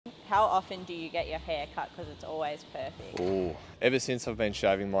how often do you get your hair cut? Because it's always perfect. Oh, ever since I've been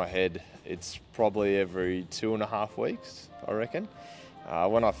shaving my head, it's probably every 2.5 weeks, I reckon.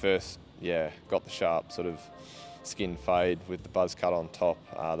 When I first, got the sharp sort of skin fade with the buzz cut on top,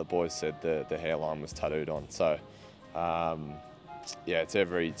 the boys said the hairline was tattooed on. So, it's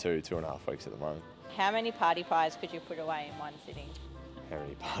every 2.5 weeks at the moment. How many party pies could you put away in one sitting? How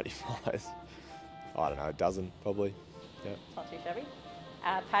many party pies? I don't know, a dozen probably. Yeah. It's not too shabby.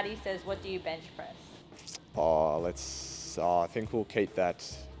 Paddy says, what do you bench press? I think we'll keep that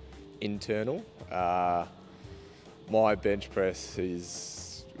internal. My bench press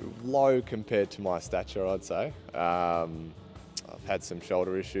is low compared to my stature, I'd say. I've had some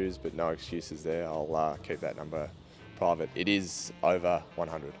shoulder issues, but no excuses there. I'll keep that number private. It is over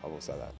 100, I will say that.